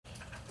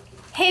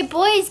Hey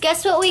boys,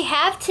 guess what we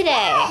have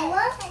today?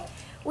 What?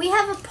 We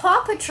have a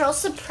Paw Patrol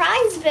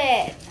surprise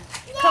bin.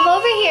 Come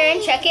over here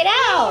and check it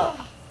out.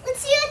 Let's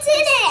see what's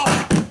in it.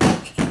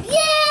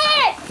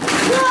 Yeah!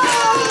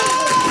 Whoa!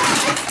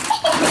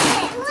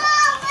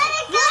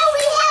 Whoa,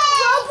 we have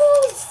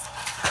Rubble's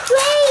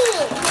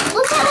crane.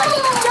 Look at what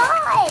it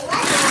does.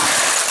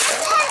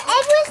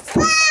 It was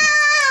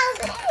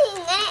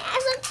it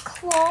has a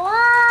claw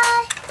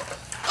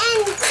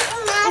and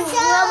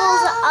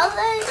Rubble's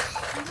other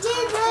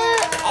digger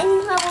and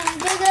Rubble's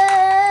digger.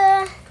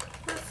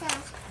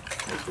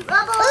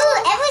 Rubble. Ooh,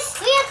 it was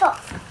vehicle.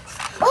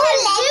 Ooh,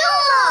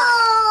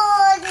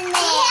 Legos in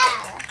there.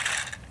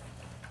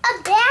 A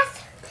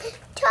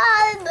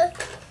bathtub.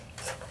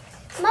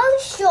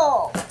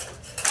 Marshall.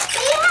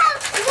 We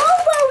have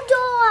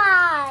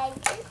Robo-Dog.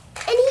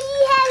 And he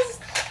has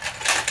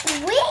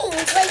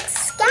wings like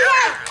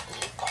Sky.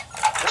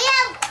 We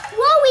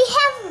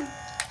have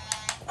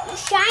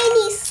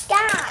shiny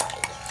Sky.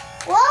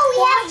 Whoa, we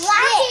have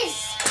Rocky's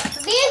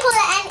vehicle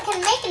that can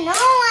make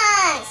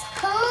noise.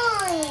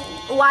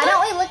 Cool. Why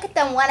don't we look at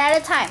them one at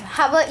a time?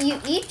 How about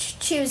you each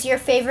choose your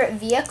favorite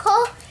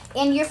vehicle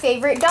and your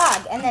favorite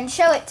dog and then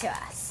show it to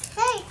us.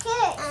 Hey,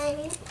 kid.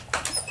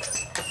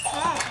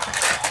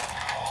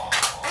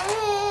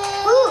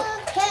 Ooh,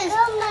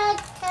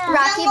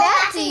 Rocky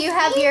Bat, do you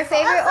have your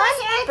favorite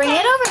one? Bring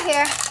it over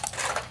here.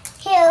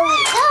 Here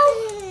we go.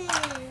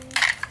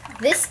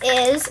 This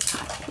is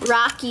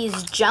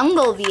Rocky's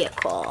jungle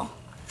vehicle.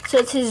 So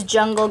it's his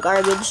jungle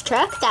garbage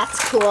truck. That's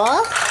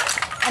cool.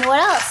 And what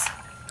else?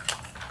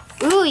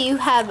 Ooh, you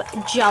have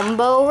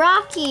Jumbo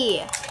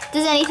Rocky.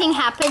 Does anything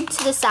happen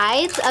to the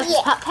sides of his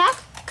pup pack?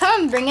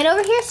 Come on, bring it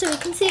over here so we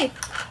can see.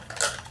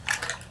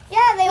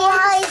 Yeah, they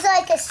want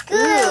like a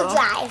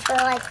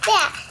screwdriver like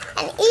that.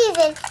 And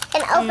even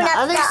can open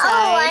up the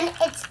other one,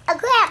 it's a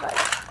grabber.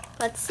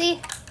 Let's see.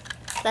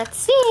 Let's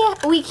see.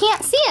 We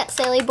can't see it,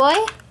 silly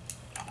boy.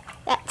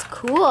 That's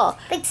cool.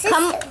 Big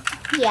sister.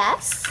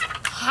 Yes?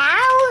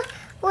 How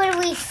would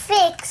we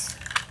fix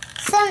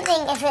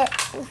something if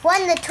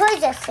one of the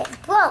toys if it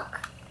broke?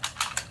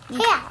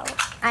 How?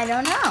 I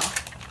don't know.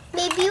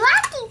 Maybe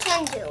Rocky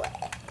can do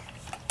it.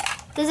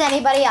 Does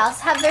anybody else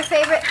have their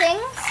favorite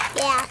things?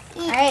 Yeah.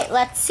 All right,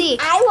 let's see.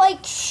 I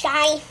like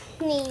shiny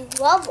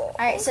Rubble.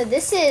 All right, so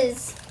this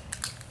is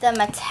the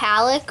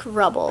metallic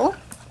Rubble.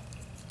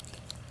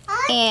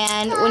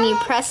 And when you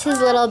press his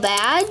little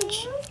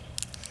badge,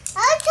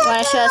 you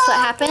want to show us what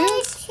happens?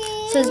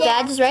 So his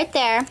badge is right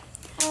there.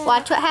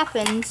 Watch what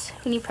happens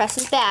when you press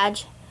his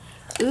badge.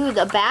 Ooh,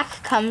 the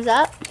back comes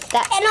up.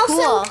 That's and also,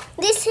 cool.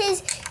 this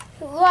is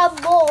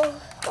Rubble's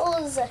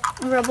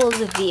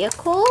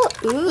vehicle.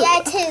 Ooh. Yeah,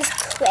 it's his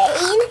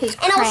crane. His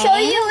and crane. I'll show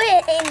you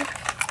it in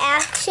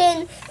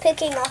action,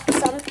 picking up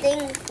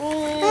something.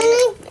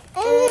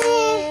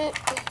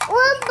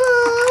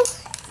 Rubble.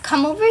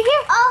 Come over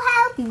here. I'll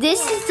help.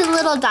 This is the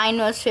little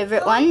dino's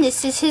favorite one.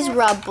 This is his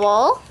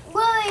Rubble.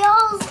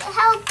 I'll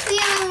help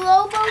you,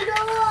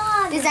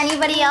 Robo-Dog. Does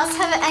anybody else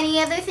have any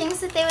other things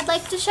that they would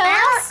like to show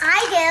us?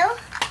 I do.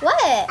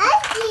 What? I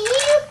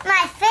do.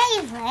 My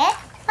favorite,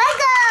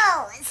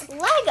 Legos.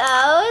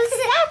 Legos?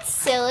 That's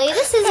silly.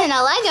 This isn't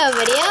a Lego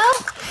video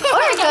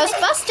or a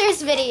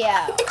Ghostbusters video.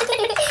 That's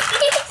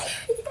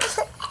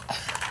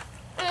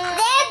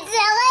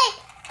silly.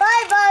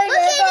 Bye-bye, Look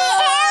at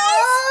it.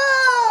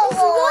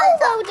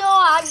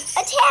 Robo-Dog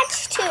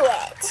attached to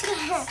it.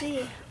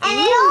 And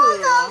it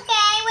also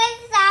came with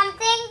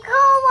something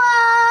cool.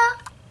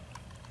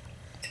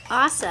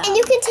 Awesome. And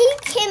you can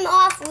take him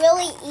off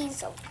really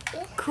easily.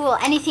 Cool.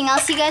 Anything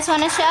else you guys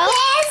want to show?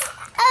 Yes,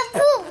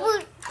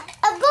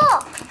 a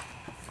ball.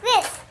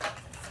 This.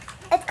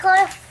 It's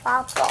called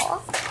a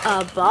ball.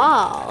 A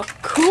ball.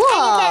 Cool.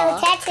 And you can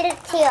attach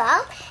it to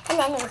you, and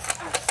then you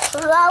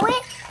throw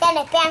it, then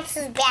it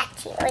bounces back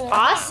to you.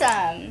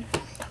 Awesome.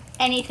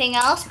 Anything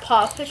else?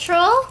 Paw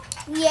Patrol?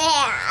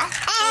 Yeah.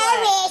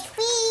 Everett's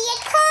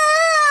vehicle.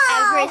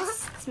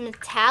 Everett's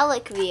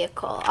metallic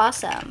vehicle.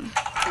 Awesome.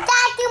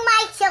 Dr.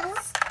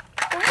 Marshall's.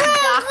 Dr.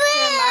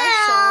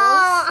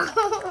 Marshall's.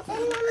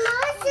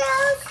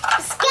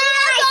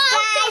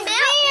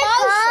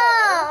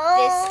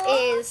 This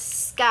is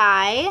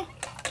Sky.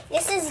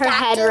 This is Her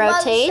head Dr.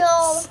 rotates.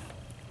 Marshall.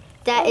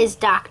 That is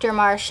Dr.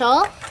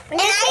 Marshall. And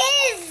this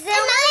is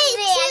my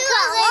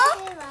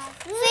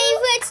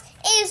favorites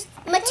is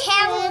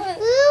metallic,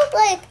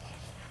 like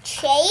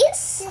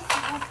Chase, and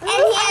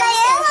he has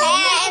his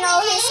hat and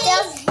all his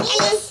stuff.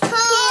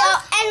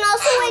 And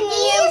also when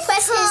you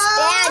press his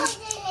badge,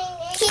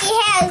 he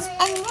has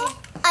a net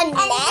and a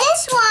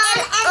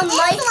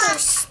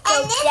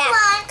microscope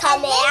that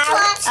come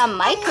out. A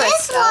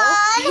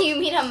microscope? You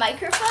mean a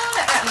microphone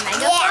or a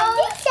megaphone?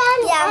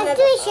 Yeah, and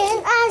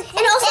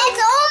also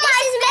it's all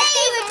my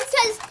favorite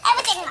because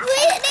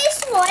this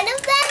one of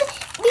them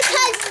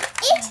because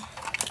it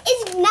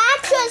is not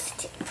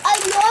just a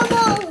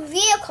normal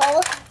vehicle.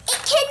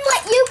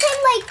 You can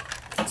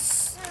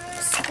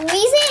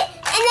squeeze it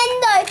and then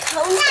the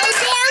cones go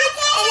down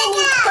and then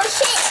you push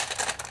it.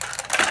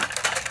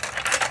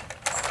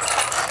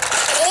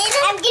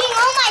 I'm getting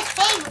all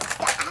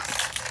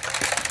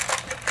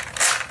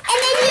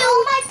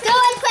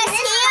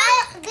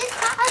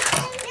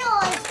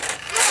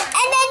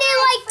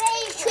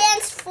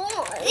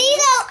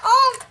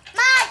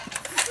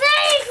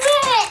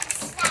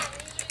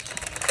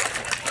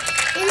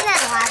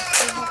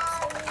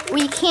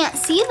We can't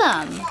see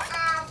them.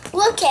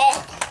 Look at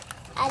it.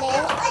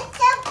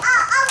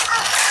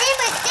 See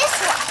with this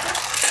one.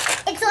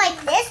 It's like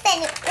this, then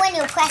when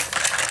you press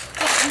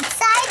the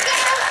inside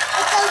down,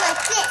 it goes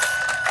like this.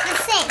 The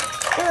same.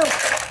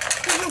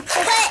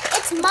 But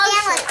it's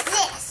motion like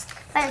this.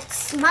 But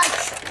it's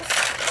motion.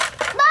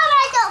 Mama,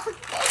 don't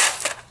forget.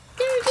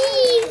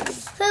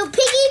 For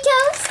Piggy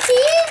Toast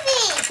TV.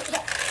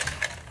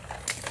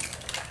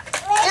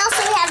 And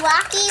also we have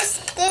Rockies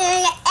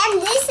there.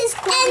 And this is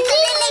cool. And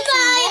this is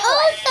my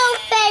also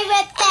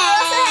favorite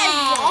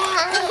bag.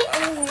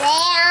 And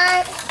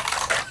there.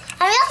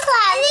 And we also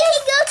have and they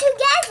can go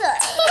together.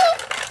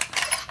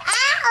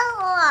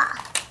 Ow.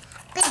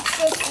 Big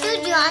sister,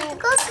 do you want to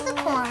go to the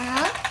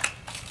corner?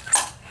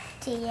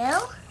 Do you?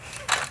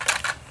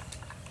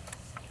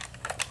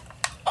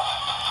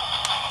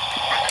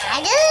 I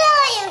don't know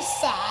what you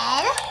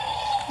said.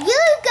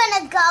 You're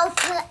gonna go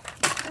to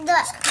the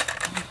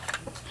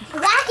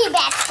Rocky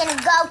Bat's gonna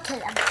go to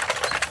the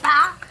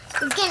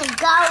He's gonna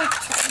go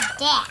to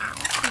Dad.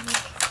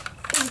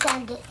 He's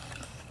gonna go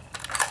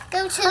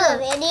to the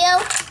video.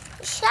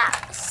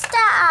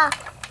 Stop.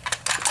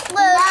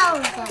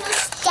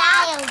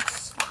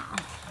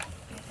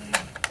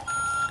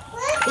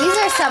 These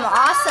are some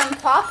awesome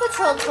Paw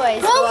Patrol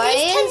toys, Well, boys.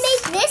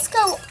 this can make this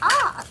go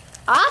off.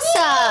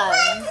 Awesome.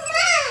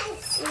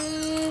 And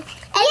it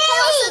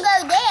can also go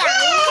down.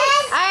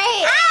 All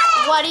right.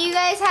 What do you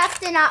guys have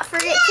to not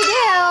forget to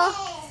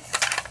do?